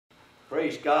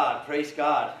Praise God, praise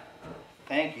God.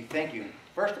 Thank you, thank you.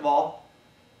 First of all,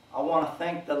 I want to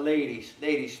thank the ladies.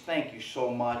 Ladies, thank you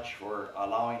so much for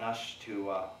allowing us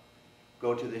to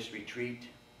go to this retreat.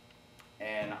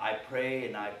 And I pray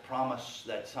and I promise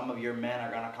that some of your men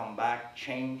are going to come back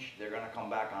changed. They're going to come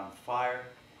back on fire.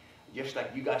 Just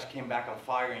like you guys came back on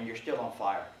fire and you're still on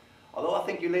fire. Although I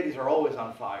think you ladies are always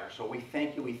on fire. So we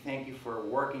thank you. We thank you for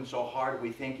working so hard.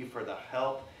 We thank you for the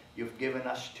help you've given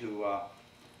us to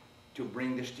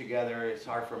bring this together. It's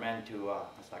hard for men to,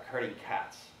 it's like herding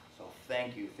cats. So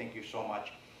thank you so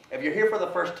much. If you're here for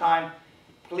the first time,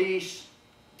 please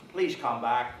come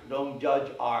back. Don't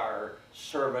judge our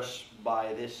service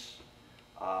by this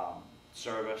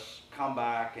service. Come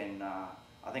back, and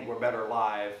I think we're better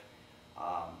live.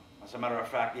 As a matter of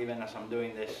fact, even as I'm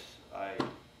doing this, I'm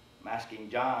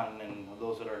asking John and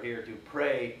those that are here to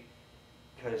pray,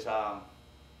 because I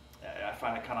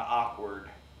find it kind of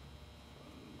awkward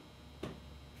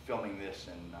filming this,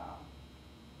 and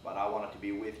but I wanted to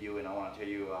be with you, and I want to tell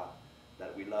you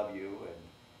that we love you. And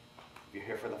if you're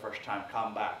here for the first time,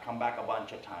 come back a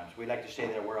bunch of times. We like to say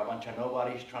that we're a bunch of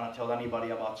nobodies trying to tell anybody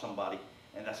about somebody,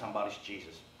 and that somebody's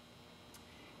Jesus.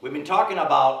 We've been talking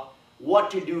about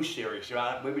what to do series,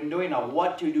 right? We've been doing a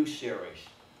what to do series.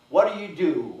 What do you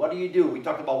do? What do you do? We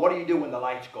talked about what do you do when the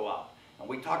lights go out, and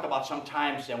we talked about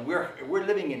sometimes, and we're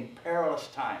living in perilous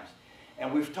times.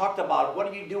 And we've talked about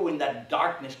what do you do when that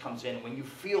darkness comes in, when you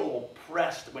feel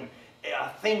oppressed, when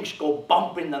things go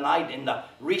bump in the night in the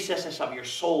recesses of your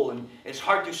soul, and it's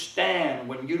hard to stand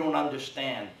when you don't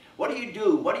understand. What do you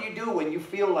do? What do you do when you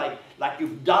feel like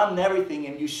you've done everything,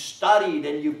 and you studied,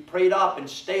 and you've prayed up, and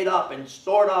stayed up, and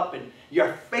stored up, and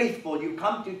you're faithful, you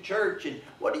come to church, and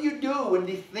what do you do when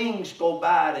these things go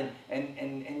bad,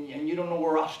 and you don't know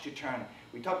where else to turn?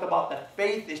 We talked about that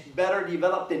faith is better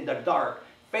developed in the dark.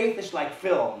 Faith is like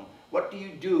film. What do you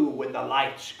do when the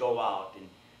lights go out? And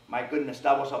my goodness,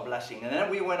 that was a blessing. And then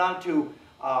we went on to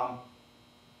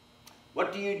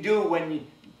what do you do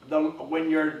when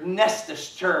your nest is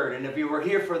stirred? And if you were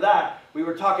here for that, we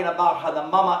were talking about how the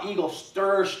mama eagle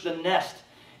stirs the nest.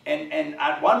 And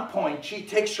at one point, she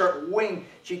takes a wing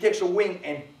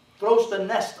and throws the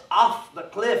nest off the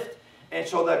cliff. And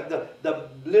so the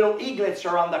little eaglets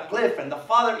are on the cliff, and the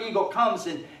father eagle comes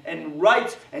and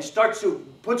rides and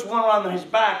puts one on his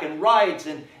back and rides,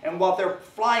 and while they're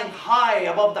flying high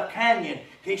above the canyon,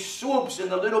 he swoops and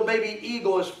the little baby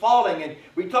eagle is falling. And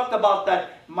we talked about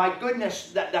that, my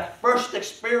goodness, that first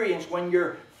experience when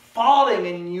you're falling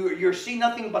and you're seeing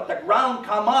nothing but the ground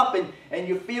come up, and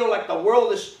you feel like the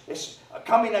world is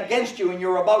coming against you, and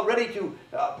you're about ready to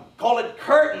call it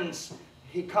curtains.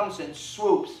 He comes and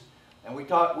swoops. And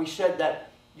we said that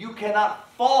you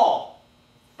cannot fall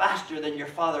faster than your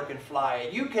Father can fly.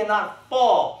 You cannot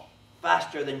fall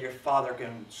faster than your Father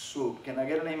can swoop. Can I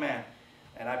get an amen?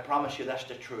 And I promise you that's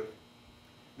the truth.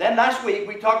 Then last week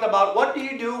we talked about what do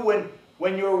you do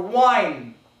when your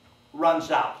wine runs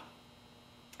out.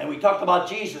 And we talked about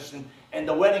Jesus and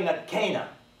the wedding at Cana.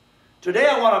 Today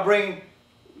I want to bring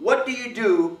what do you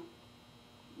do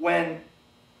when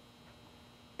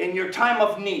in your time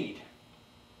of need.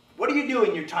 What do you do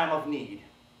in your time of need?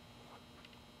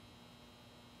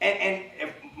 And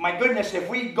my goodness, if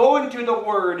we go into the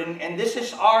Word, and this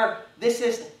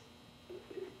is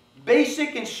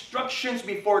basic instructions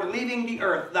before leaving the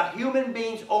earth, the human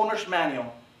being's owner's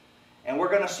manual. And we're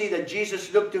going to see that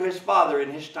Jesus looked to his Father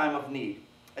in his time of need.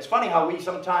 It's funny how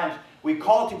sometimes we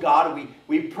call to God,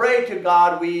 we pray to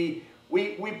God, we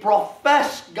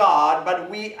profess God, but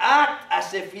we act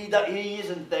as if He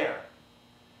isn't there.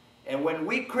 And when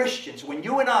we Christians, when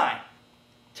you and I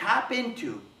tap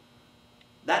into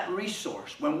that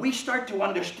resource, when we start to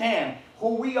understand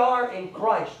who we are in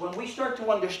Christ, when we start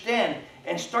to understand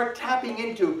and start tapping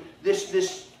into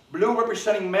this blue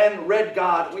representing men, red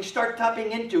God, we start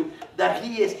tapping into that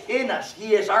He is in us.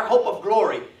 He is our hope of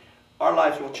glory. Our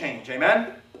lives will change.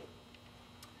 Amen?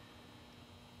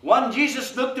 One,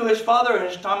 Jesus looked to his Father in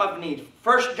his time of need.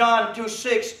 1 John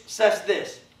 2:6 says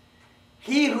this.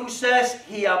 He who says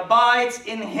he abides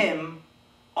in Him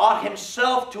ought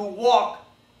himself to walk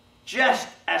just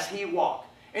as He walked.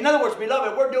 In other words,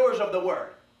 beloved, we're doers of the Word.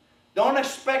 Don't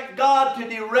expect God to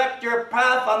direct your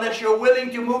path unless you're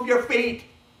willing to move your feet.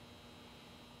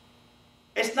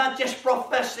 It's not just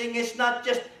professing. It's not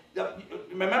just...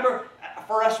 Remember,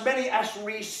 for as many as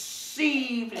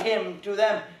received Him, to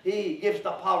them He gives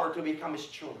the power to become His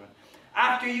children.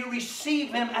 After you receive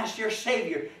Him as your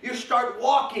Savior, you start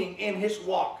walking in His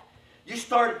walk.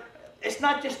 It's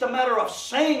not just a matter of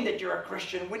saying that you're a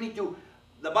Christian. We need to,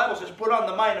 the Bible says, put on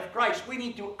the mind of Christ. We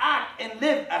need to act and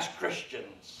live as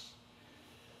Christians.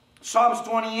 Psalms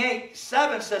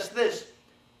 28:7 says this,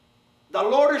 the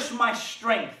Lord is my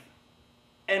strength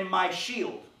and my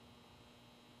shield.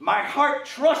 My heart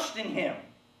trusts in him,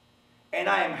 and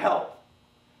I am helped.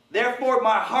 Therefore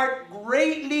my heart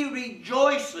greatly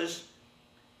rejoices,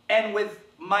 and with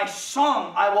my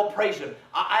song I will praise him.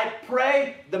 I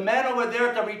pray the man over there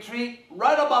at the retreat,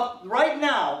 right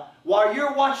now, while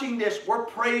you're watching this, we're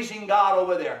praising God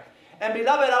over there. And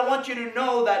beloved, I want you to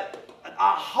know that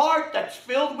a heart that's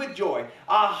filled with joy,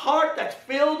 a heart that's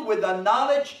filled with the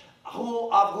knowledge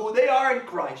of who they are in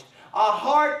Christ, a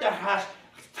heart that has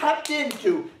tapped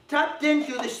into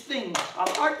this thing, a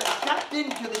heart that's tapped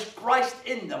into this Christ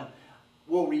in them,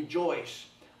 will rejoice.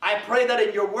 I pray that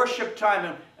in your worship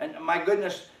time, and my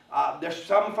goodness, there's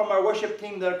some from our worship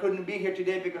team that couldn't be here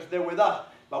today because they're with us,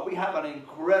 but we have an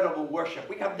incredible worship.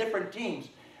 We have different teams,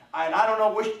 and I don't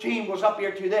know which team was up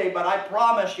here today, but I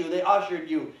promise you they ushered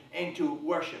you into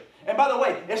worship. And by the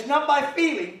way, it's not by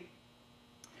feeling.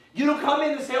 You don't come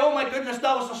in and say, oh my goodness,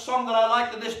 that was a song that I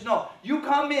liked of this. No, you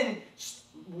come in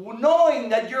knowing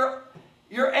that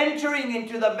you're entering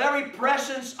into the very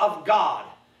presence of God.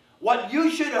 What you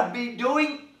should be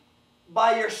doing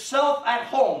by yourself at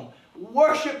home,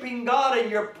 worshiping God in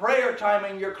your prayer time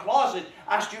in your closet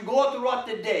as you go throughout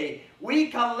the day. We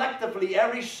collectively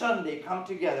every Sunday come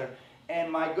together, and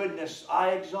my goodness, I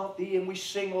exalt thee, and we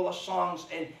sing all the songs.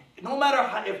 And no matter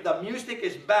how, if the music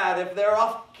is bad, if they're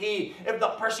off key, if the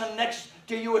person next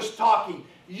to you is talking,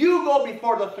 you go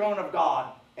before the throne of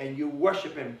God and you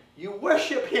worship him. You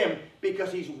worship him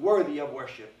because he's worthy of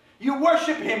worship. You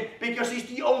worship him because he's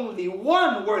the only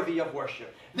one worthy of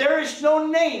worship. There is no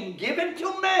name given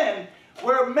to man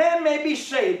where man may be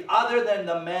saved other than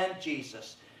the man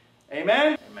Jesus.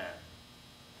 Amen? Amen.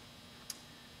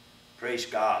 Praise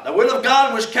God. The will of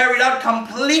God was carried out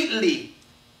completely,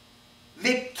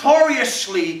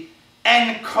 victoriously,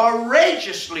 and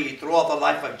courageously throughout the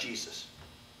life of Jesus.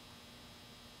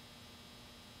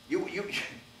 You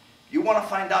want to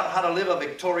find out how to live a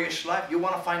victorious life? You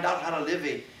want to find out how to live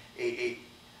a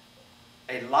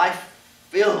life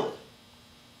filled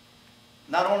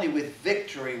not only with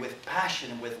victory, with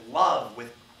passion, with love,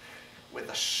 with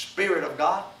the Spirit of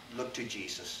God? Look to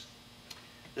Jesus.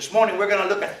 This morning we're going to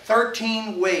look at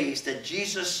 13 ways that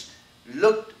Jesus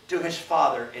looked to his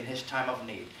Father in his time of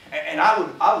need. And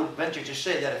I would venture to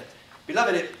say that,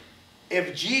 beloved,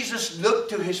 if Jesus looked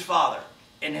to his Father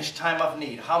in his time of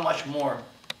need, how much more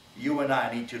you and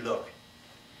I need to look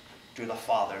to the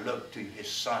Father, look to his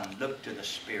Son, look to the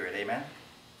Spirit. Amen?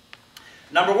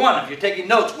 Number one, if you're taking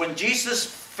notes, when Jesus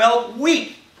felt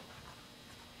weak,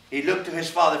 he looked to his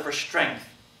Father for strength.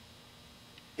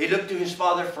 He looked to his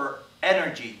Father for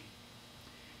energy.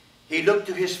 He looked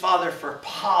to his Father for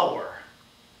power.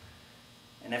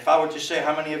 And if I were to say,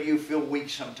 how many of you feel weak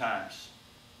sometimes?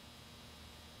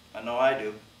 I know I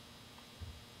do.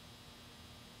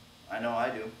 I know I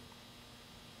do.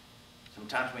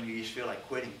 Sometimes when you just feel like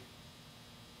quitting.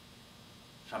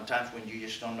 Sometimes when you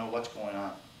just don't know what's going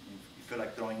on. You feel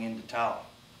like throwing in the towel.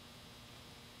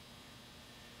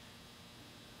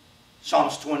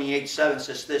 Psalms 28:7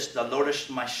 says this, the Lord is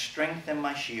my strength and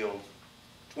my shield.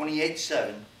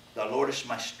 28:7, the Lord is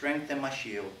my strength and my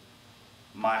shield.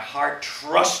 My heart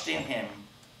trusts in him.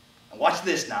 And watch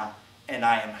this now. And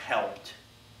I am helped.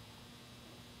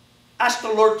 Ask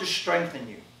the Lord to strengthen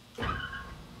you.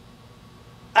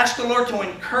 Ask the Lord to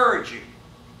encourage you.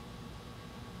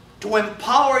 To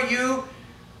empower you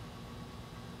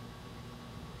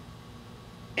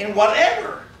in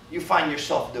whatever you find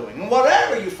yourself doing. In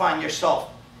whatever you find yourself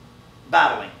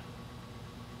battling.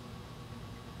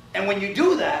 And when you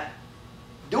do that,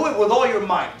 do it with all your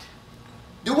might.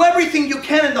 Do everything you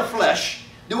can in the flesh.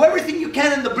 Do everything you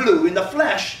can in the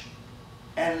flesh.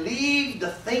 And leave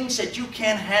the things that you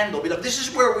can't handle. Because this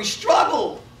is where we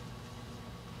struggle.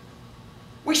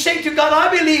 We say to God, I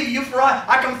believe you, for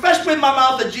I confess with my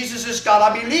mouth that Jesus is God.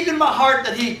 I believe in my heart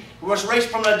that he was raised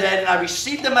from the dead, and I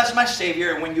received him as my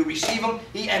Savior. And when you receive him,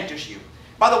 he enters you.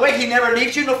 By the way, he never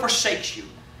leaves you nor forsakes you.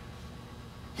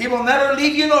 He will never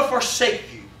leave you nor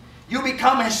forsake you. You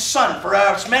become his son. For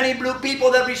as many blue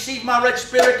people that receive my red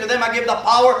spirit, to them I give the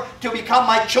power to become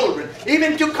my children.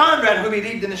 Even to Conrad, who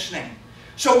believed in his name.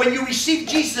 So when you receive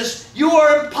Jesus, you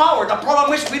are empowered. The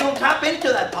problem is we don't tap into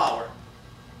that power.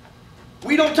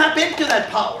 We don't tap into that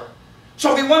power.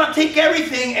 So we want to take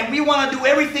everything and we want to do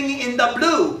everything in the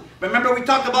blue. Remember we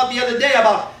talked about the other day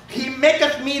about he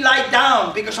maketh me lie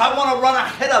down because I want to run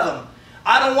ahead of him.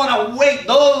 I don't want to wait.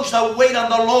 Those that wait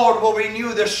on the Lord will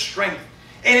renew their strength.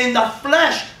 And in the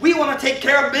flesh, we want to take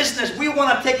care of business. We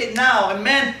want to take it now. And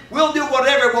man, we'll do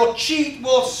whatever. We'll cheat,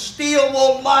 we'll steal,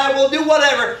 we'll lie, we'll do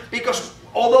whatever. Because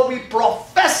although we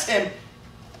profess Him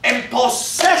and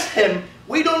possess Him,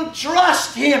 we don't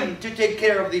trust Him to take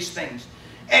care of these things.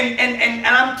 And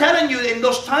I'm telling you, in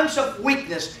those times of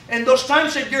weakness, in those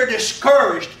times that you're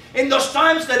discouraged, in those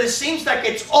times that it seems like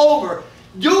it's over,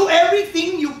 do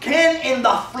everything you can in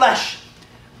the flesh.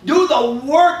 Do the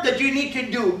work that you need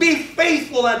to do. Be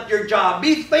faithful at your job.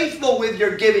 Be faithful with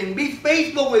your giving. Be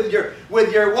faithful with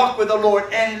your walk with the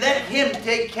Lord. And let Him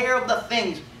take care of the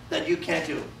things that you can't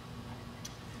do.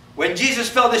 When Jesus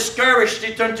felt discouraged,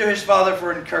 He turned to His Father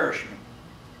for encouragement.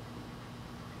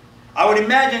 I would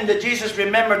imagine that Jesus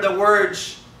remembered the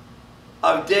words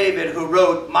of David, who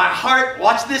wrote, "My heart,"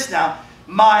 watch this now,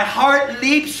 "my heart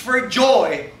leaps for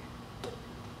joy,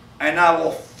 and I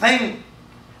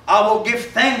will give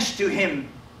thanks to Him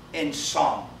in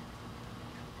song."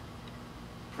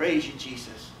 Praise you,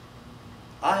 Jesus.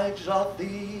 I exalt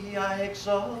Thee, I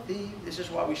exalt Thee. This is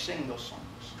why we sing those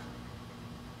songs.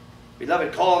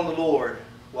 Beloved, call on the Lord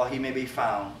while He may be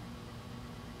found.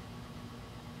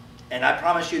 And I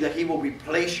promise you that He will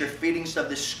replace your feelings of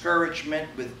discouragement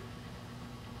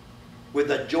with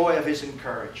the joy of His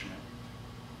encouragement.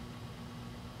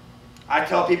 I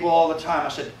tell people all the time, I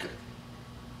said,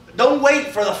 don't wait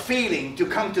for the feeling to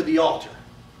come to the altar.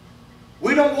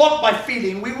 We don't walk by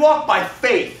feeling, we walk by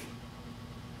faith.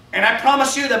 And I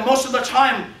promise you that most of the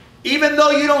time, even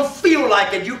though you don't feel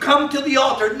like it, you come to the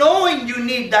altar knowing you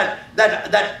need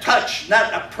that touch,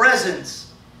 that presence.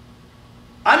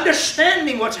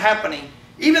 Understanding what's happening.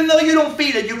 Even though you don't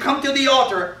feel it, you come to the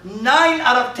altar, 9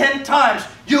 out of 10 times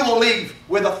you will leave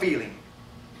with a feeling.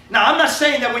 Now, I'm not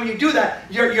saying that when you do that,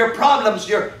 your problems,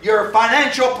 your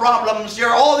financial problems,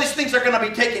 all these things are going to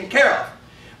be taken care of.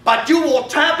 But you will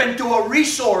tap into a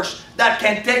resource that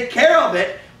can take care of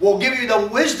it, will give you the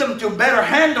wisdom to better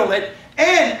handle it,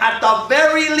 and at the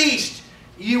very least,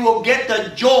 you will get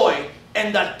the joy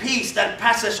and the peace that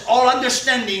passes all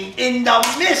understanding in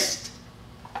the midst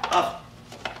of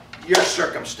your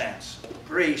circumstance.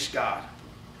 Praise God.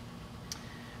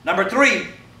 Number 3,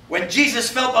 when Jesus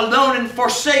felt alone and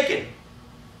forsaken.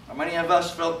 How many of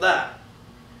us felt that?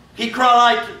 He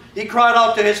cried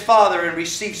out to His Father and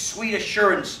received sweet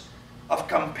assurance of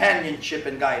companionship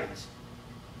and guidance.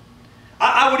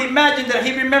 I would imagine that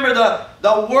he remembered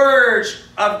the words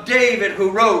of David, who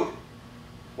wrote,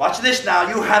 watch this now,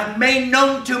 "You have made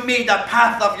known to me the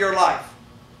path of your life.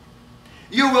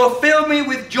 You will fill me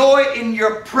with joy in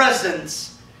your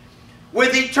presence,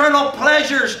 with eternal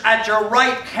pleasures at your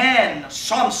right hand."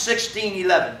 Psalm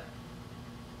 16:11.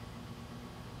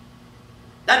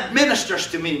 That ministers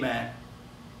to me, man.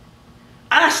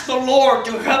 Ask the Lord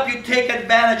to help you take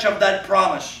advantage of that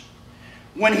promise.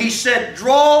 When He said,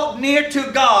 "Draw near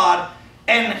to God,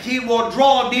 and He will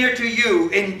draw near to you,"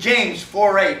 in James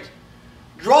 4:8.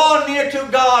 Draw near to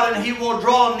God, and He will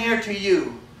draw near to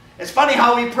you. It's funny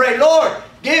how we pray, "Lord,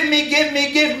 give me, give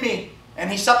me, give me."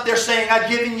 And He's up there saying, "I've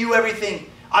given you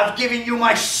everything. I've given you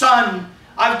my Son.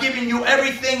 I've given you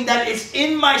everything that is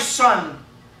in my Son,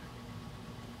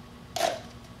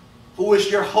 who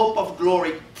is your hope of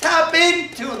glory." Tap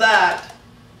into that.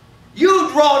 You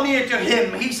draw near to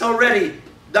Him. He's already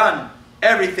done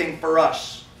everything for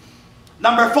us.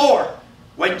 Number 4,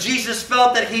 when Jesus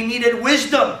felt that He needed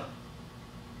wisdom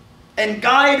and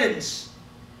guidance,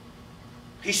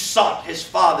 He sought His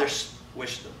Father's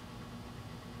wisdom.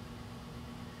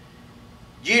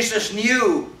 Jesus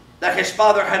knew that His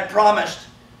Father had promised.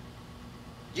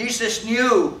 Jesus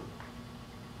knew.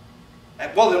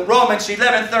 Well, in Romans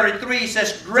 11:33 He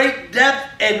says, "Great depth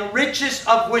and riches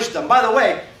of wisdom." By the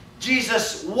way,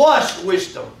 Jesus was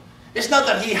wisdom. It's not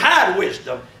that He had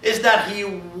wisdom. It's that He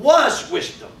was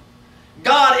wisdom.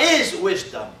 God is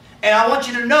wisdom. And I want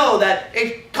you to know that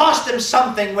it cost Him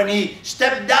something when He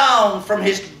stepped down from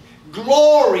His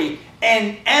glory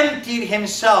and emptied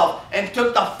Himself and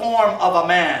took the form of a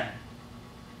man.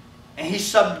 And He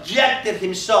subjected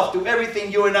Himself to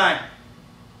everything you and I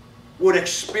would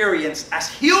experience as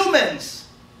humans.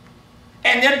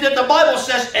 And then the Bible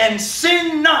says, "And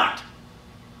sin not."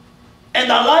 And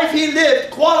the life He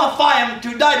lived qualified Him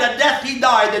to die the death He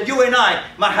died, that you and I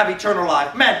might have eternal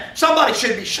life. Man, somebody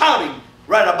should be shouting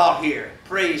right about here.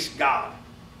 Praise God.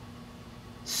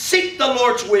 Seek the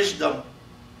Lord's wisdom.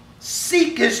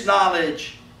 Seek His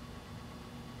knowledge.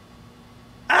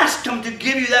 Ask Him to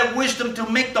give you that wisdom to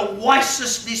make the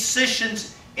wisest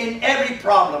decisions in every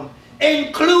problem.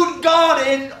 Include God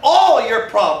in all your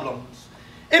problems.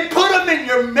 And put Him in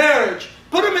your marriage.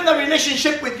 Put Him in the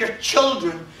relationship with your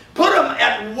children. Put Him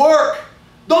at work.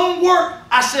 Don't work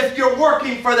as if you're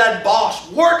working for that boss.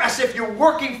 Work as if you're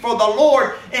working for the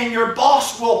Lord, and your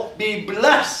boss will be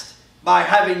blessed by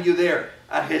having you there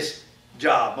at his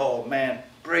job. Oh man,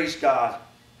 praise God.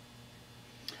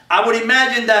 I would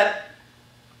imagine that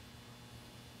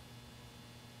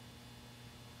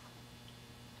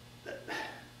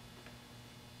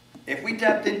if we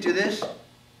tapped into this,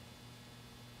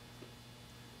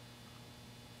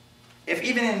 if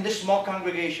even in this small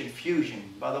congregation,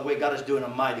 Fusion, by the way, God is doing a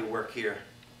mighty work here.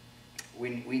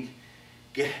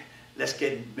 Let's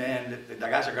get, man, the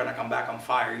guys are going to come back on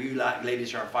fire. You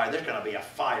ladies are on fire. There's going to be a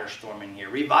firestorm in here.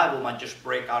 Revival might just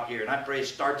break out here. And I pray it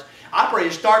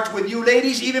starts with you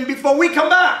ladies even before we come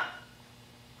back.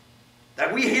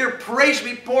 That we hear praise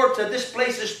reports that this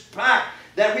place is packed.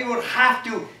 That we would have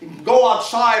to go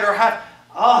outside or have,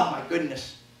 oh my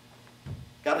goodness.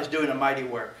 God is doing a mighty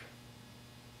work.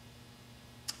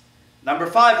 Number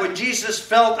 5, when Jesus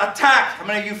felt attacked. How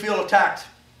many of you feel attacked?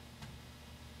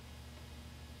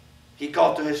 He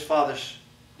called to his Father's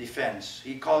defense.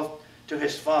 He called to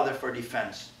his Father for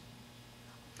defense.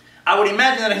 I would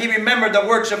imagine that he remembered the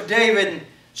words of David in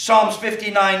Psalms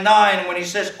 59:9 when he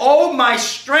says, "Oh my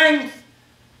strength,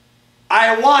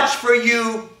 I watch for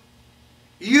you.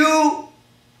 You,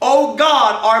 O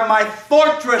God, are my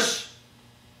fortress,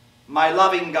 my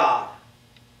loving God."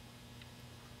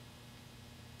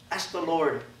 Ask the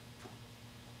Lord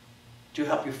to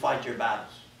help you fight your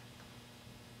battles.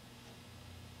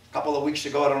 A couple of weeks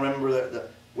ago, I don't remember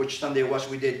which Sunday it was,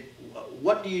 we did,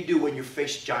 what do you do when you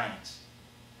face giants?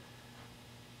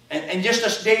 And just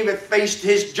as David faced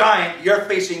his giant, you're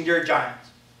facing your giants.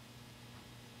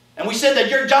 And we said that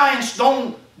your giants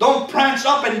don't prance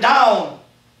up and down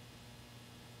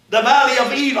the valley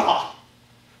of Elah,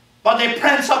 but they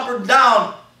prance up and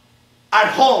down at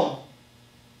home,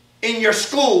 in your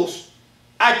schools,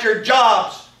 at your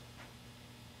jobs.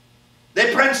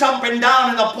 They prance up and down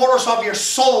in the portals of your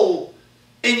soul,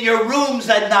 in your rooms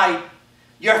at night.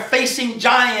 You're facing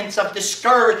giants of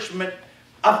discouragement,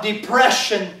 of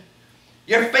depression.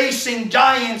 You're facing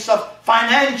giants of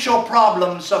financial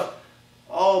problems, of,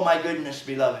 oh my goodness,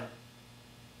 beloved.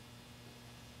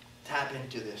 Tap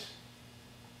into this.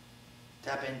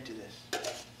 Tap into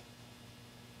this.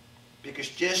 Because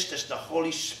just as the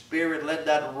Holy Spirit led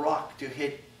that rock to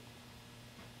hit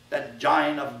that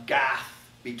giant of Gath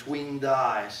between the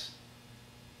eyes,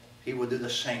 He will do the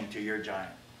same to your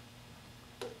giant.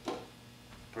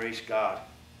 Praise God.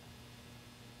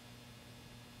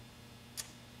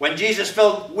 When Jesus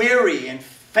felt weary and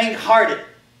faint-hearted,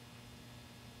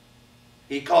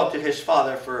 He called to His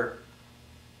Father for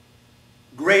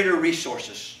greater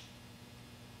resources.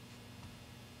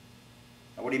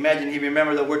 I would imagine he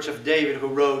remembered the words of David, who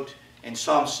wrote in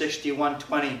Psalm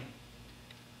 61:20,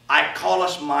 "I call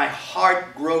as my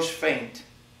heart grows faint."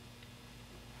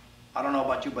 I don't know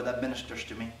about you, but that ministers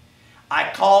to me.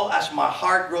 "I call as my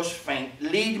heart grows faint.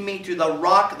 Lead me to the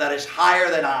rock that is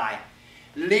higher than I."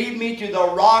 Lead me to the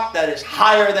rock that is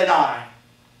higher than I.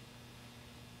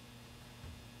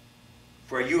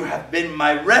 "For you have been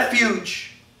my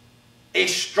refuge, a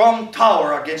strong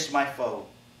tower against my foe."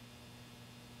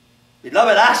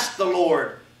 Beloved, ask the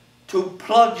Lord to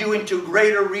plug you into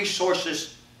greater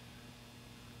resources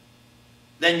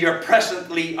than you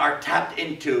presently are tapped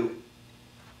into.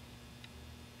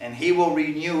 And He will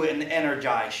renew and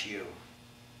energize you.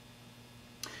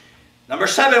 Number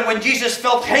 7, when Jesus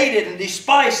felt hated and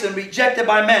despised and rejected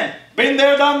by men. Been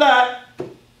there, done that.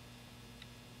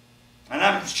 And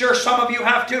I'm sure some of you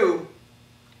have too.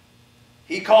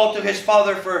 He called to His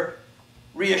Father for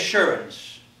reassurance.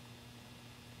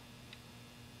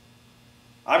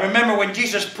 I remember when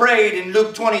Jesus prayed in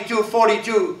Luke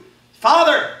 22:42,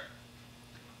 "Father,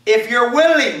 if you're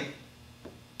willing,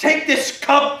 take this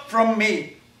cup from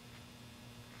me.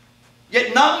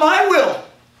 Yet not my will,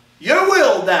 your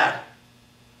will, Dad.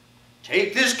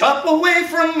 Take this cup away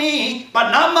from me,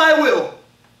 but not my will."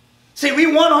 See, we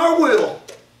want our will.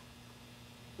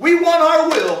 We want our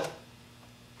will.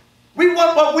 We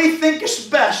want what we think is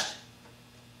best.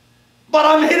 But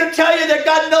I'm here to tell you that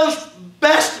God knows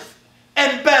best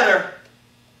and better.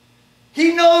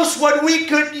 He knows what we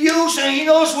could use, and He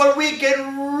knows what we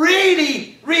can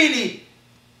really, really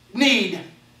need.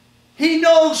 He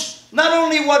knows not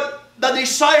only what the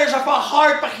desires of our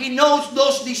heart, but He knows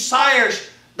those desires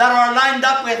that are lined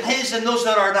up with His and those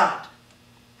that are not.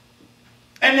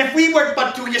 And if we were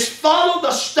but to just follow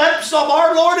the steps of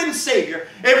our Lord and Savior,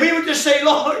 if we were to say,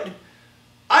 "Lord,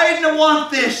 I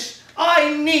want this,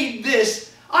 I need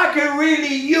this, I can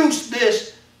really use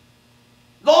this.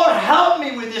 Lord, help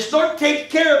me with this. Lord,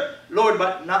 take care of it. Lord,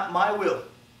 but not my will.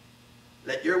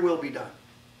 Let your will be done."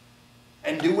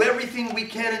 And do everything we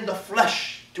can in the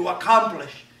flesh to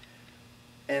accomplish,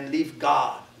 and leave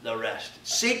God the rest.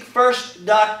 Seek first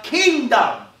the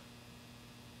kingdom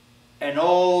and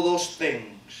all those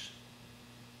things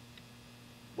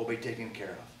will be taken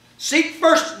care of. Seek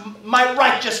first my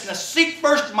righteousness. Seek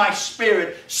first my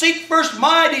spirit. Seek first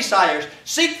my desires.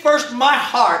 Seek first my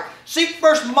heart. Seek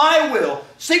first my will.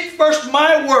 Seek first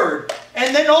my word.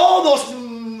 And then all those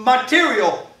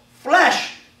material,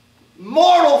 flesh,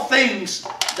 mortal things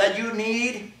that you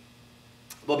need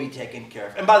will be taken care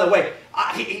of. And by the way,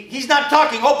 he's not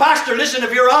talking, oh pastor, listen,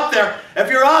 if you're out there,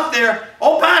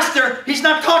 oh pastor, he's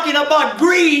not talking about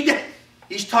greed.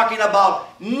 He's talking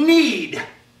about need.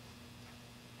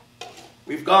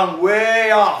 We've gone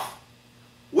way off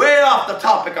the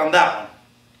topic on that one.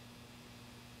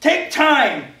 Take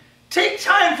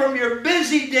time from your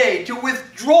busy day to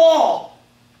withdraw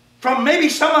from maybe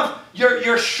some of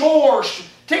your chores.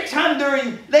 Take time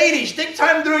ladies, take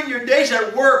time during your days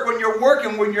at work, when you're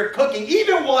working, when you're cooking,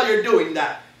 even while you're doing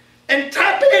that. And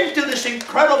tap into this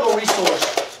incredible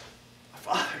resource.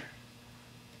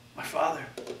 My Father.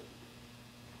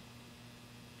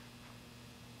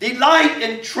 Delight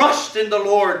and trust in the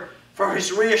Lord for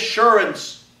His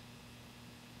reassurance.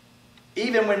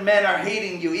 Even when men are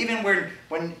hating you, even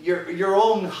when your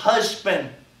own husband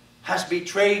has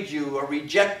betrayed you or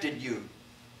rejected you.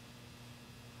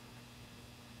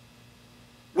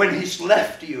 When he's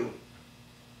left you.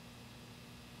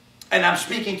 And I'm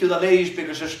speaking to the ladies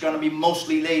because there's going to be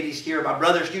mostly ladies here. My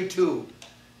brothers, you too.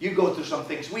 You go through some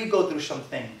things. We go through some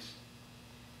things.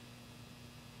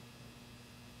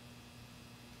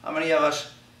 How many of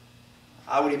us,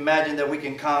 I would imagine that we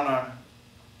can count on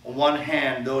one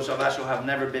hand those of us who have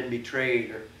never been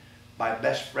betrayed or by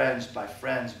best friends, by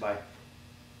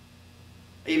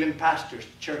even pastors,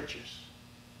 churches.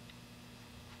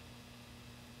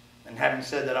 And having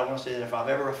said that, I want to say that if I've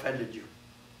ever offended you,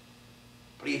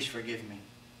 please forgive me.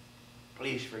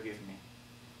 Please forgive me.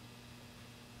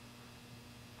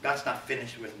 God's not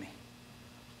finished with me.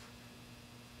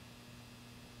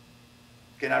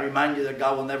 Can I remind you that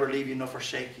God will never leave you nor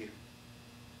forsake you?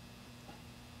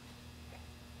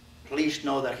 Please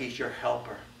know that He's your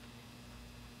helper.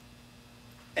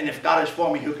 And if God is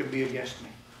for me, who can be against me?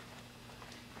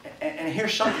 And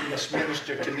here's something that's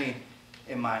ministered to me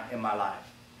in my life.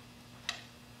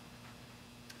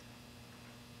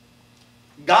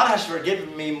 God has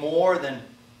forgiven me more than...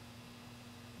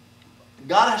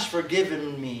 God has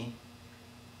forgiven me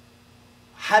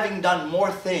having done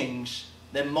more things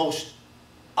than most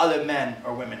other men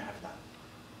or women have done.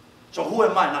 So who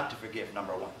am I not to forgive,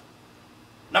 number one?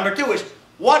 Number two is,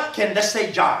 let's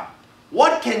say John.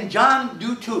 What can John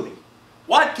do to me?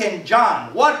 What can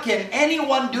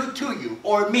anyone do to you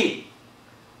or me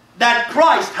that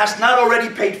Christ has not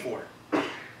already paid for?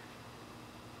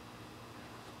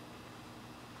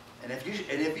 And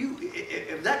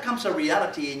if that comes a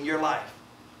reality in your life,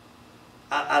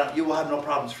 you will have no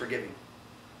problems forgiving.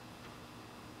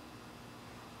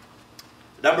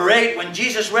 Number 8, when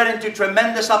Jesus ran into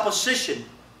tremendous opposition,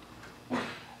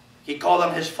 He called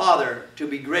on His Father to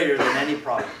be greater than any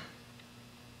problem.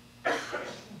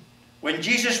 When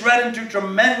Jesus ran into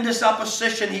tremendous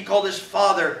opposition, He called His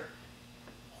Father,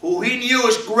 who He knew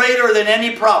was greater than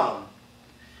any problem.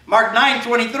 Mark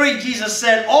 9:23, Jesus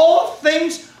said, all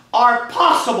things are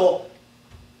possible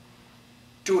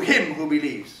to him who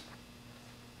believes.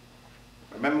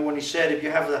 Remember when He said, if you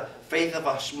have the faith of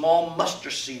a small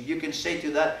mustard seed, you can say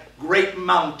to that great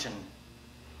mountain,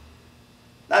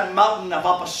 that mountain of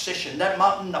opposition, that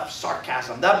mountain of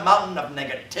sarcasm, that mountain of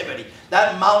negativity,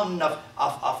 that mountain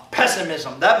of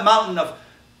pessimism, that mountain of...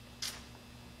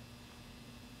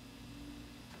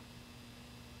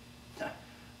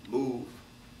 move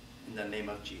in the name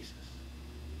of Jesus.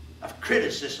 Of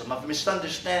criticism, of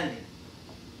misunderstanding.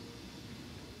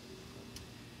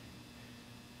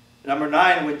 Number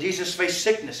 9, when Jesus faced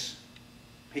sickness,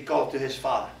 He called to His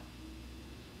Father.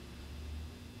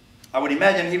 I would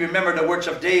imagine He remembered the words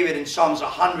of David in Psalms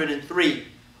 103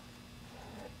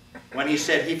 when he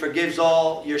said, He forgives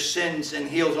all your sins and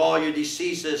heals all your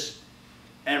diseases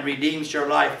and redeems your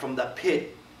life from the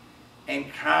pit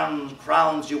and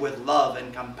crowns you with love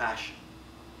and compassion.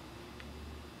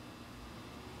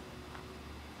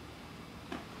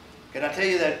 Can I tell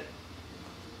you that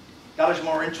God is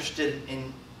more interested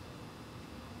in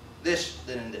this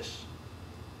than in this?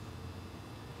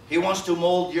 He wants to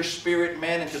mold your spirit,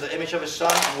 man, into the image of His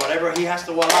Son, and whatever He has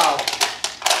to allow,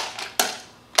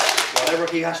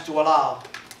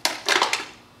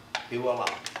 He will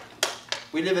allow.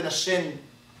 We live in a sin,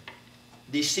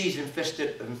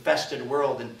 disease-infested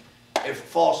world, and it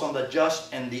falls on the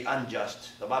just and the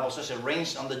unjust. The Bible says it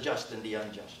rains on the just and the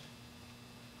unjust.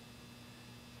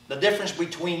 The difference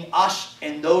between us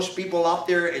and those people out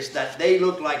there is that they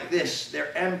look like this.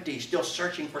 They're empty, still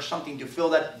searching for something to fill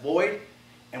that void,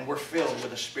 and we're filled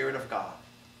with the Spirit of God.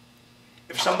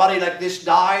 If somebody like this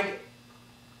died,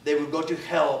 they would go to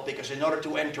hell, because in order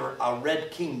to enter a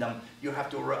red kingdom, you have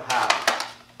to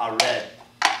have a red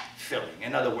filling.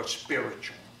 In other words,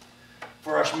 spiritual.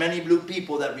 For us many blue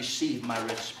people that receive my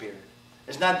red spirit.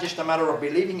 It's not just a matter of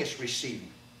believing, it's receiving.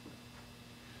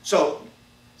 So,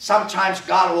 sometimes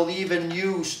God will even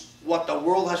use what the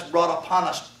world has brought upon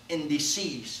us in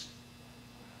disease,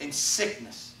 in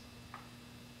sickness.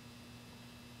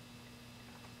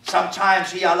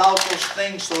 Sometimes He allows those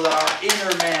things so that our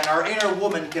inner man, our inner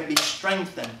woman can be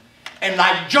strengthened. And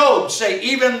like Job say,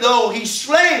 even though He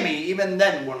slay me, even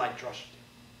then will I trust Him.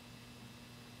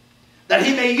 That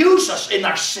He may use us in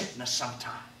our sickness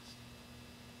sometimes.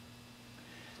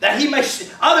 That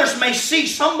others may see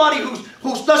somebody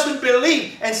who doesn't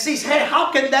believe and sees, hey,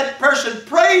 how can that person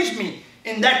praise me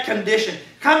in that condition?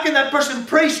 How can that person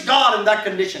praise God in that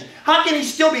condition? How can he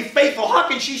still be faithful? How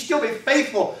can she still be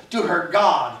faithful to her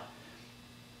God?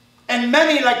 And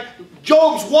many, like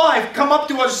Job's wife, come up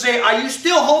to us and say, are you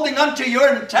still holding on to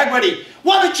your integrity?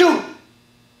 Why don't you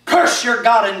curse your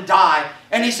God and die?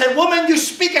 And he said, woman, you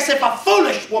speak as if a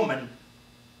foolish woman.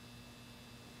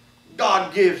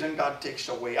 God gives and God takes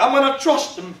away. I'm going to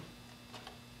trust Him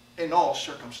in all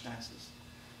circumstances.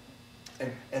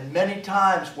 And many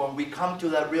times when we come to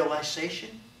that realization,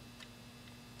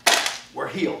 we're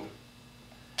healed.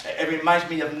 It reminds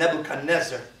me of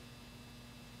Nebuchadnezzar,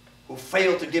 who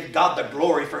failed to give God the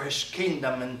glory for his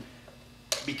kingdom and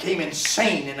became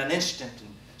insane in an instant.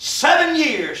 And 7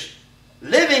 years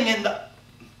living in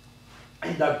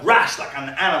the grass like an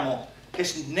animal.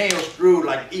 His nails grew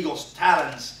like eagle's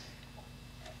talons.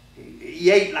 He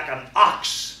ate like an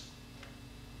ox.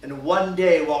 And one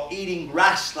day, while eating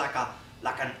grass like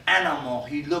an animal,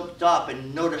 he looked up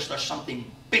and noticed there's something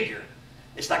bigger.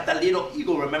 It's like that little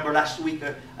eagle. Remember last week,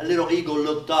 a little eagle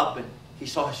looked up and he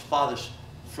saw his father's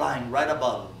flying right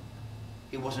above him.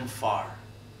 He wasn't far.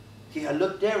 He had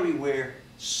looked everywhere,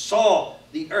 saw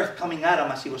the earth coming at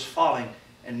him as he was falling,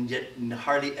 and yet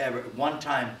hardly ever. One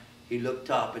time he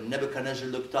looked up, and Nebuchadnezzar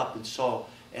looked up and saw,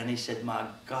 and he said, my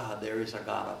God, there is a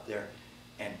God up there,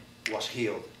 and was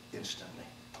healed instantly.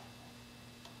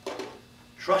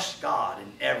 Trust God in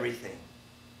everything.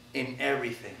 In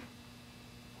everything.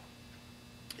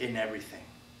 In everything.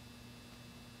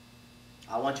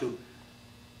 I want to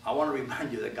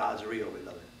remind you that God's real,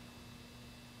 beloved.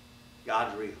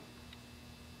 God's real.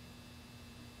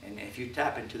 And if you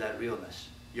tap into that realness,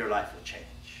 your life will change.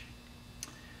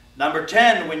 Number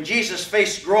 10, when Jesus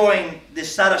faced growing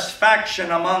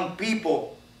dissatisfaction among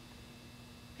people,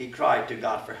 He cried to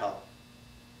God for help.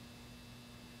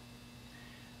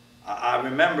 I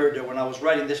remember that when I was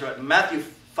writing this, Matthew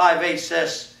 5:8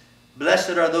 says,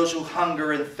 blessed are those who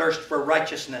hunger and thirst for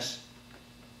righteousness,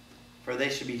 for they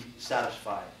shall be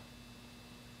satisfied.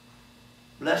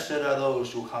 Blessed are those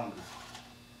who hunger.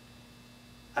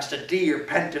 As the deer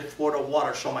panteth for the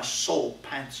water, so my soul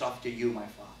pants after you, my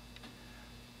Father.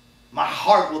 My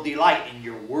heart will delight in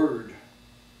your word.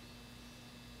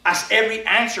 As every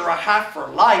answer I have for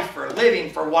life, for living,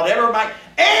 for whatever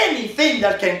anything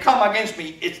that can come against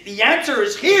me, the answer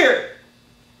is here.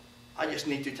 I just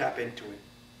need to tap into it.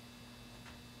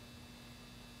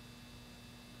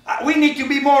 We need to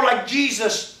be more like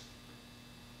Jesus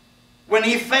when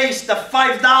He faced the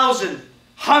 5,000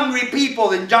 hungry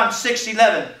people in John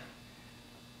 6:11.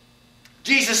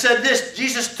 Jesus said this.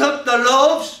 Jesus took the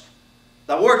loaves.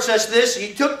 The word says this.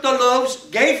 He took the loaves,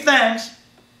 gave thanks,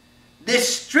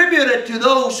 distributed to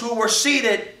those who were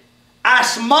seated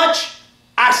as much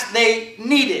as they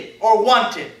needed or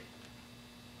wanted.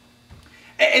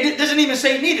 It doesn't even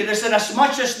say needed. It said as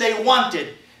much as they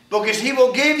wanted. Because He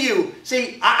will give you.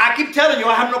 See, I keep telling you,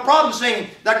 I have no problem saying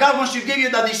that God wants to give you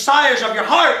the desires of your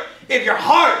heart if your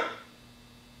heart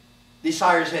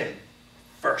desires Him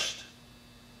first.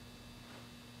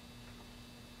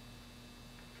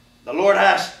 The Lord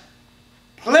has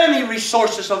plenty of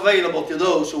resources available to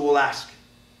those who will ask.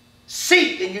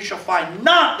 Seek and you shall find.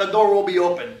 Knock, the door will be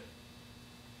open.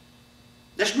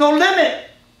 There's no limit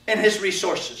in His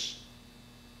resources.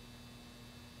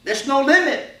 There's no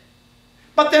limit.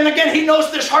 But then again, He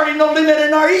knows there's hardly no limit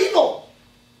in our evil.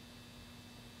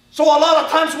 So a lot of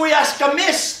times we ask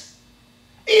amiss,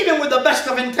 even with the best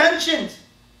of intentions.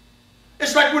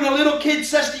 It's like when a little kid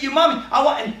says to you, Mommy, I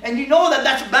want, and you know that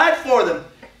that's bad for them.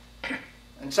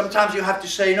 And sometimes you have to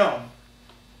say no.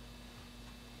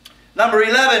 Number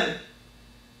 11,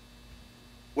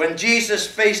 when Jesus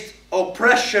faced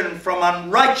oppression from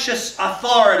unrighteous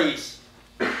authorities,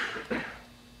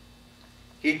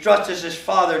 He trusts his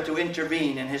Father to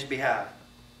intervene in his behalf.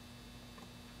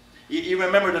 You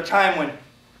remember the time when,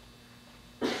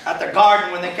 at the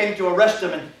garden, when they came to arrest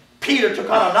him, and Peter took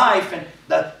out a knife, and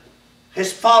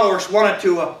his followers wanted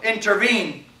to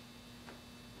intervene.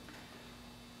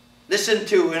 Listen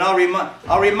to, and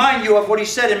I'll remind you of what he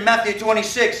said in Matthew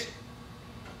 26.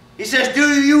 He says,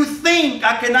 "Do you think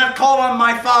I cannot call on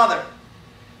my Father,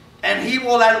 and he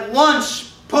will at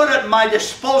once put at my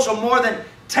disposal more than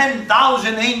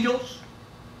 10,000 angels?"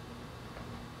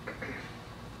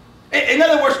 In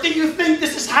other words, do you think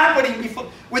this is happening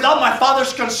without my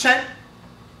Father's consent?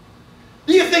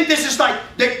 Do you think this is like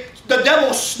the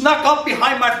devil snuck up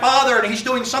behind my Father and he's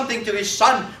doing something to his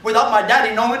Son without my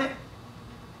daddy knowing it?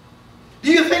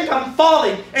 Do you think I'm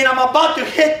falling and I'm about to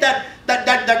hit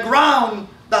the ground?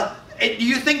 Do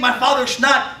you think my Father's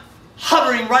not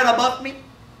hovering right above me?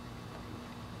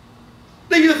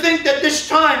 Do you think that this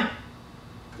time,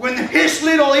 when his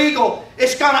little eagle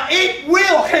is it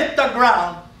will hit the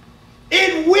ground.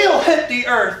 It will hit the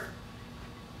earth.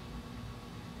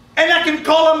 And I can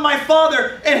call on my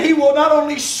Father, and he will not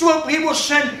only swoop, he will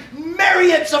send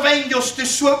myriads of angels to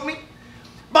swoop me.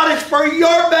 But it's for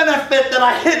your benefit that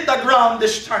I hit the ground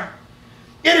this time.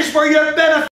 It is for your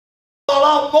benefit to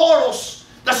allow mortals,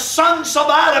 the sons of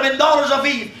Adam and daughters of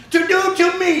Eve, to do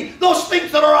to me those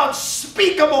things that are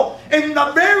unspeakable in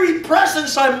the very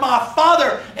presence of my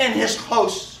Father and his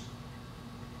hosts.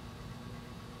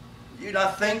 You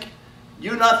not think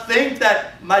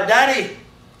that my daddy,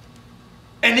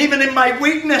 and even in my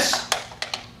weakness,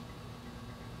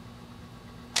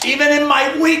 in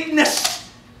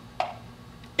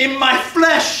my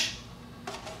flesh,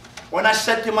 when I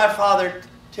said to my Father,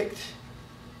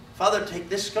 Father, take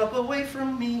this cup away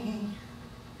from me.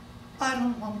 I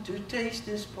don't want to taste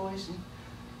this poison.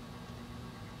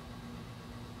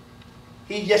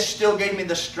 He just still gave me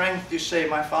the strength to say,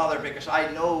 my Father, because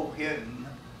I know him.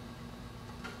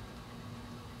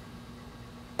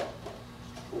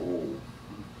 Oh,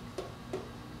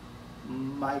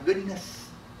 my goodness.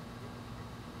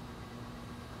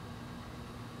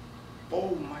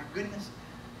 Oh, my goodness.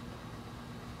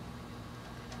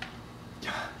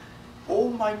 Oh,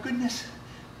 my goodness.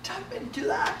 Tap into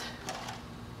that.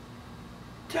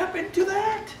 Tap into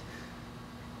that.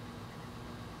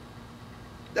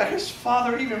 That his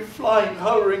Father, even flying,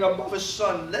 hovering above his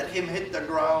Son, let him hit the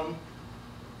ground.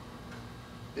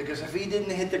 Because if he didn't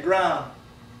hit the ground,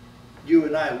 you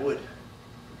and I would.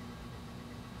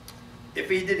 If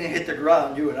he didn't hit the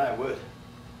ground, you and I would.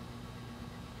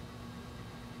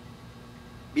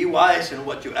 Be wise in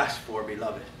what you ask for,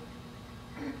 beloved.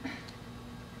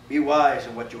 Be wise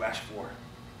in what you ask for.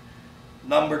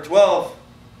 Number 12,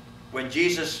 when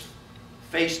Jesus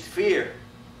faced fear,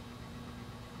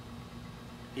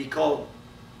 he called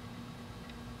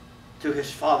to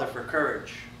his Father for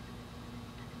courage.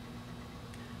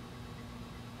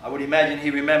 I would imagine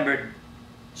he remembered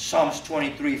Psalms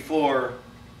 23:4,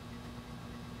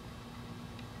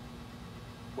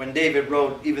 when David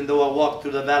wrote, "Even though I walk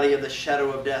through the valley of the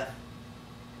shadow of death,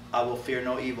 I will fear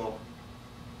no evil,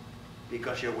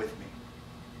 because you're with me."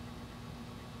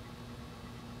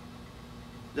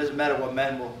 Doesn't matter what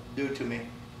man will do to me.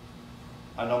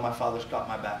 I know my Father's got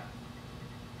my back.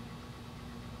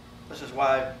 This is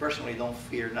why I personally don't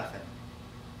fear nothing.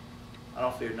 I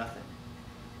don't fear nothing.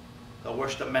 The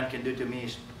worst that men can do to me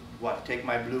is what? Take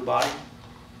my blue body?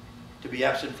 To be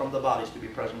absent from the body is to be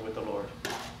present with the Lord.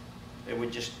 It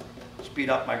would just speed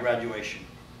up my graduation.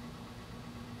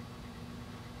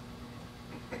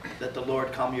 Let the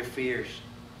Lord calm your fears.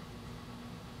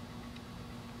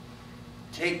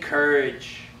 Take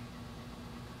courage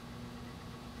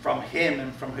from him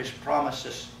and from his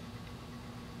promises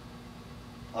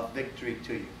of victory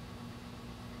to you.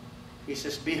 He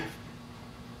says,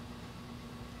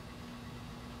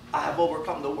 I have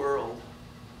overcome the world.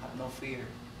 Have no fear.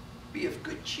 Be of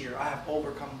good cheer. I have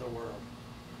overcome the world.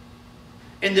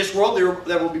 In this world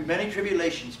there will be many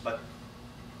tribulations, but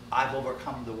I've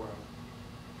overcome the world.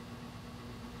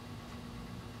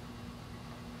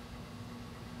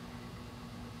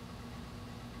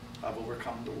 I've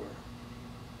overcome the world.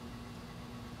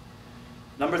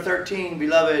 Number 13,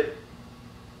 beloved,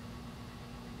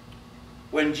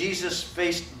 when Jesus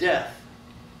faced death,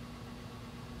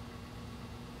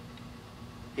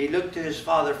 he looked to his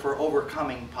Father for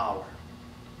overcoming power.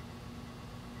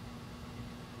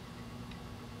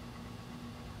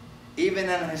 Even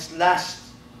in his last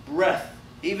breath,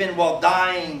 even while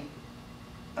dying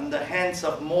in the hands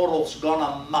of mortals gone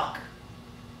amok,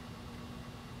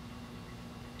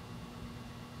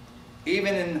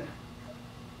 even in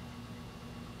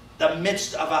the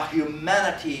midst of a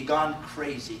humanity gone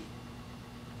crazy,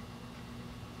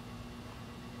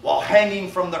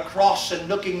 hanging from the cross and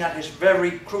looking at his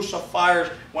very crucifiers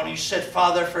when he said,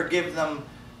 Father, forgive them.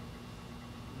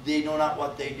 They know not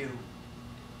what they do.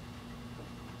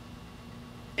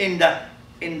 In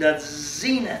the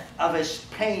zenith of his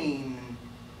pain,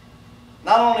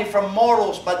 not only from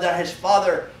mortals, but that his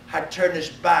Father had turned his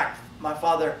back. My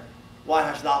Father, why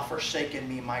hast thou forsaken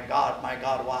me? My God, why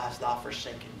hast thou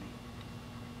forsaken me?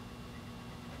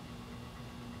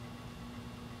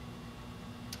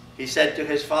 He said to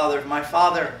his Father, my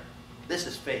Father, this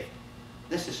is faith.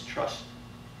 This is trust.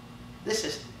 This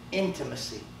is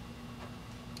intimacy.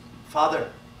 Father,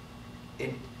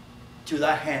 into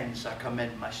thy hands I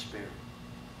commend my spirit.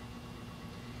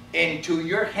 Into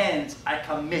your hands I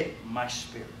commit my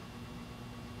spirit.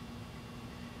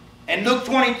 And Luke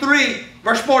 23,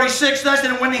 verse 46 says,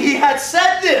 and when he had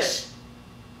said this,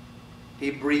 he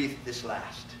breathed his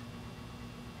last.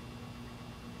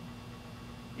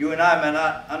 You and I may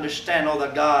not understand all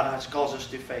that God has caused us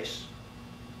to face.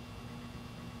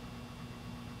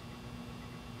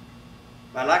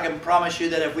 But I can promise you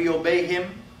that if we obey Him,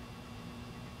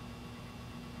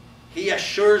 He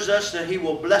assures us that He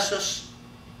will bless us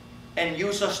and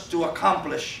use us to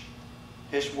accomplish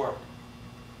His work.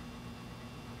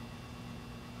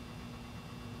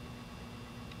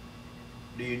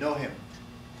 Do you know Him?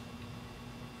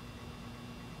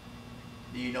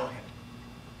 Do you know Him?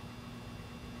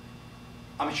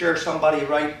 I'm sure somebody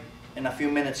right in a few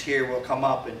minutes here will come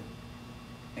up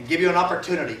and give you an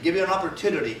opportunity. Give you an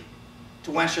opportunity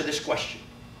to answer this question.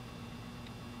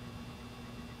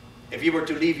 If you were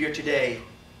to leave here today,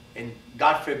 and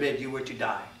God forbid you were to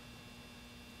die,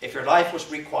 if your life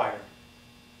was required,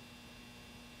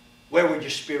 where would your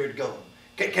spirit go?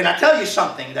 Can I tell you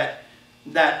something?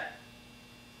 That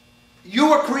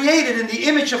you were created in the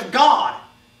image of God,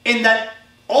 in that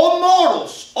all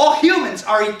mortals, all humans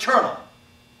are eternal.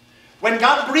 When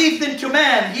God breathed into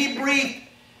man,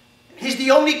 He's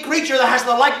the only creature that has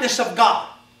the likeness of God.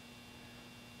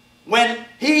 When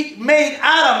He made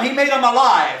Adam, He made him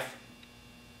alive.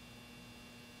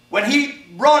 When He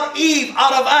brought Eve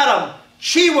out of Adam,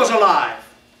 she was alive.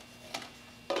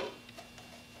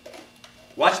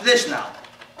 Watch this now.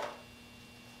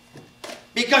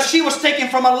 Because she was taken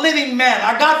from a living man,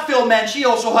 a God-filled man, she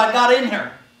also had God in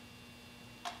her.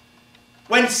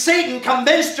 When Satan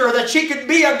convinced her that she could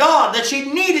be a God, that she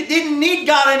didn't need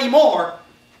God anymore,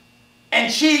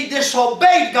 and she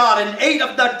disobeyed God and ate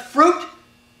of that fruit,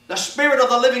 the Spirit of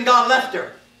the living God left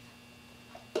her.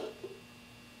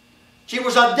 She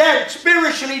was a dead,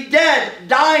 spiritually dead,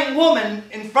 dying woman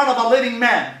in front of a living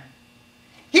man.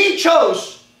 He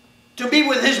chose to be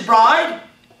with his bride,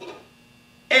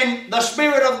 and the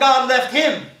Spirit of God left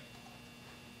him.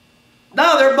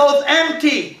 Now they're both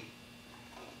empty.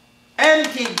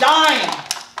 Empty, dying,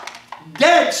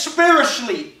 dead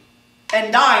spiritually,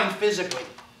 and dying physically.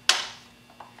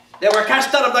 They were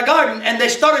cast out of the garden and they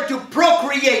started to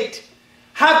procreate,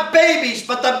 have babies,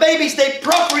 but the babies they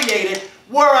procreated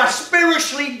were as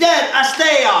spiritually dead as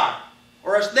they are,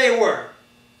 or as they were.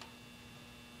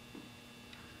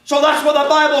 So that's what the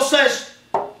Bible says,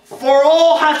 for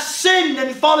all have sinned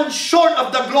and fallen short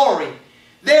of the glory.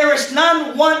 There is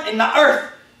none one in the earth.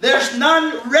 There's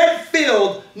none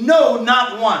red-filled, no,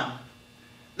 not one.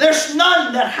 There's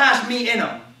none that has me in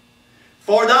them.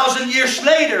 4,000 years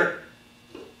later,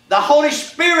 the Holy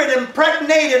Spirit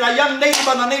impregnated a young lady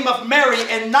by the name of Mary,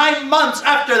 and 9 months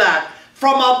after that,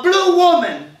 from a blue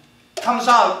woman comes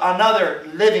out another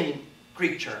living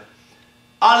creature.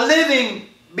 A living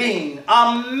being,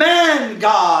 a man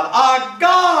God, a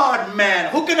God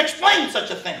man. Who can explain such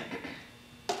a thing?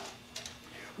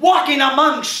 Walking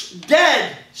amongst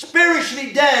dead,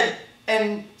 spiritually dead,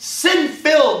 and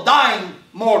sin-filled, dying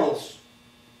mortals.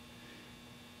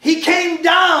 He came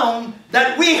down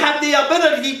that we have the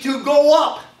ability to go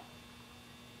up.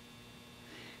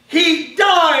 He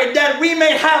died that we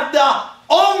may have the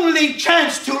only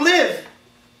chance to live.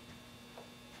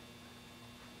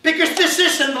 Because this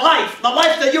isn't life. The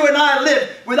life that you and I live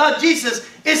without Jesus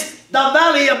is the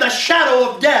valley of the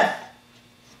shadow of death.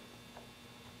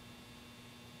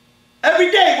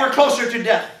 Every day we're closer to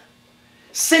death.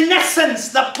 Senescence,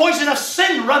 the poison of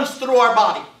sin, runs through our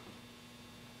body.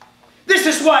 This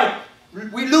is why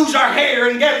we lose our hair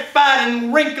and get fat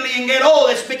and wrinkly and get old.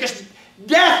 It's because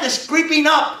death is creeping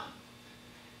up.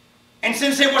 And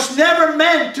since it was never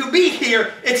meant to be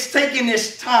here, it's taking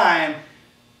its time.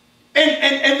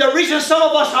 And the reason some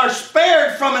of us are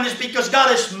spared from it is because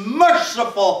God is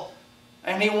merciful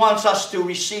and He wants us to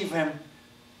receive Him.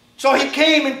 So He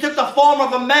came and took the form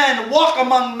of a man, walk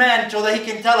among men, so that He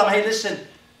can tell them, hey, listen,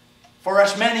 For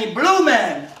as many blue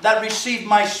men that receive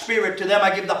my Spirit, to them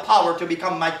I give the power to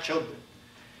become my children.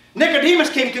 Nicodemus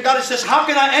came to God and says, how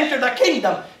can I enter the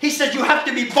kingdom? He says, you have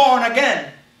to be born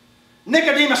again.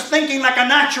 Nicodemus thinking like a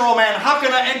natural man. How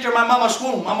can I enter my mama's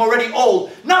womb? I'm already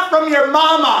old. Not from your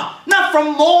mama. Not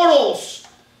from mortals.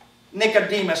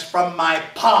 Nicodemus, from my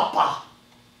papa.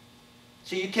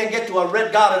 See, you can't get to a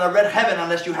red God and a red heaven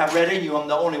unless you have red in you. I'm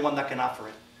the only one that can offer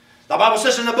it. The Bible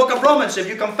says in the book of Romans, if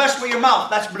you confess with your mouth,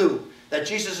 that's blue, that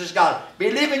Jesus is God,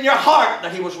 believe in your heart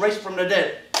that He was raised from the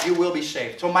dead, you will be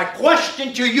saved. So my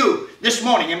question to you this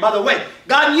morning, and by the way,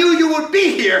 God knew you would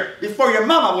be here before your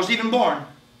mama was even born.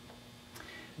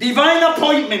 Divine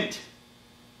appointment.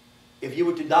 If you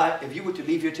were to die, if you were to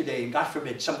leave here today, and God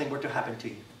forbid, something were to happen to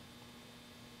you.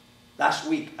 Last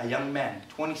week, a young man,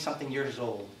 20-something years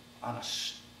old, on a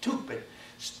stupid,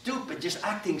 just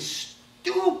acting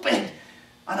stupid,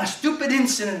 on a stupid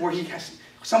incident where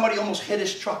somebody almost hit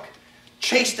his truck,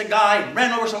 chased a guy and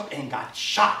ran over someone and got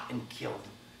shot and killed.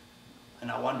 And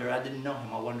I didn't know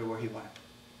him, I wonder where he went.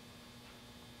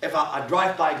 If a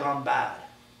drive-by gone bad,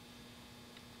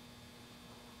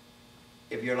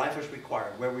 if your life is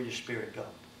required, where will your spirit go?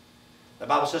 The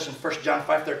Bible says in 1 John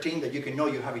 5:13 that you can know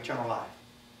you have eternal life.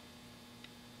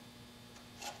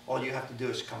 All you have to do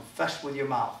is confess with your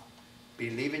mouth,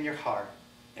 believe in your heart,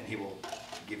 and He will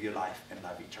give you life and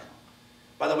life eternal.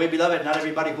 By the way, beloved, not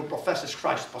everybody who professes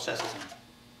Christ possesses Him.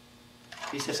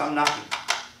 He says, I'm knocking.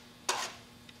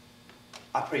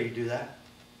 I pray you do that.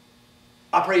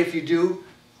 I pray if you do,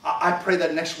 I pray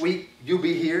that next week you'll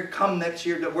be here. Come next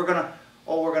year. That we're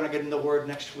gonna get in the Word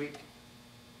next week.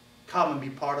 Come and be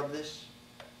part of this.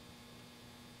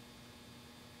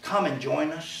 Come and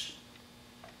join us.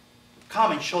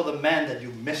 Come and show the man that you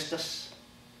missed us.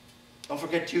 Don't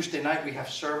forget Tuesday night we have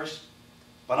service.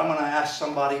 But I'm going to ask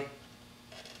somebody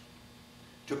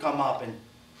to come up and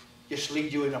just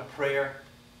lead you in a prayer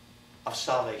of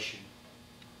salvation.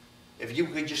 If you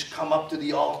could just come up to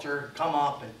the altar, come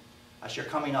up, and as you're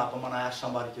coming up, I'm going to ask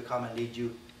somebody to come and lead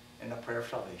you in a prayer of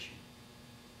salvation.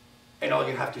 And all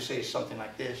you have to say is something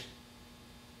like this.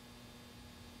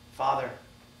 Father,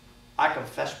 I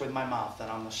confess with my mouth that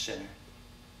I'm a sinner.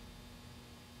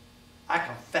 I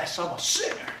confess I'm a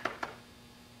sinner.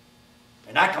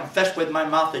 And I confess with my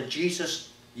mouth that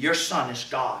Jesus, your Son, is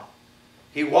God.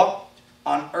 He walked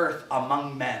on earth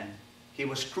among men. He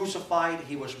was crucified,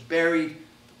 He was buried,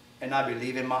 and I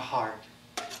believe in my heart.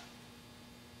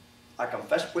 I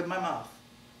confess with my mouth.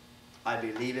 I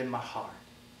believe in my heart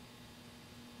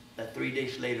that 3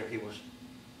 days later He was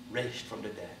raised from the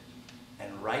dead.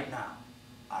 And right now,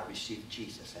 I receive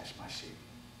Jesus as my Savior.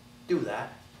 Do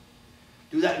that.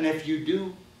 Do that, and if you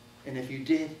do, and if you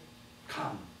did,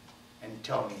 come and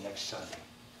tell me next Sunday.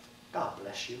 God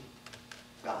bless you.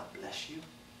 God bless you.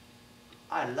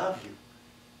 I love you.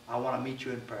 I want to meet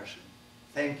you in person.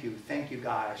 Thank you. Thank you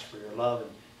guys for your love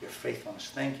and your faithfulness.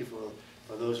 Thank you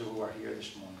for those who are here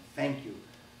this morning. Thank you.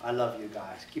 I love you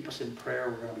guys. Keep us in prayer.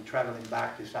 We're going to be traveling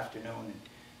back this afternoon,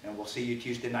 and we'll see you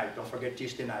Tuesday night. Don't forget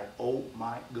Tuesday night. Oh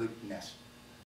my goodness.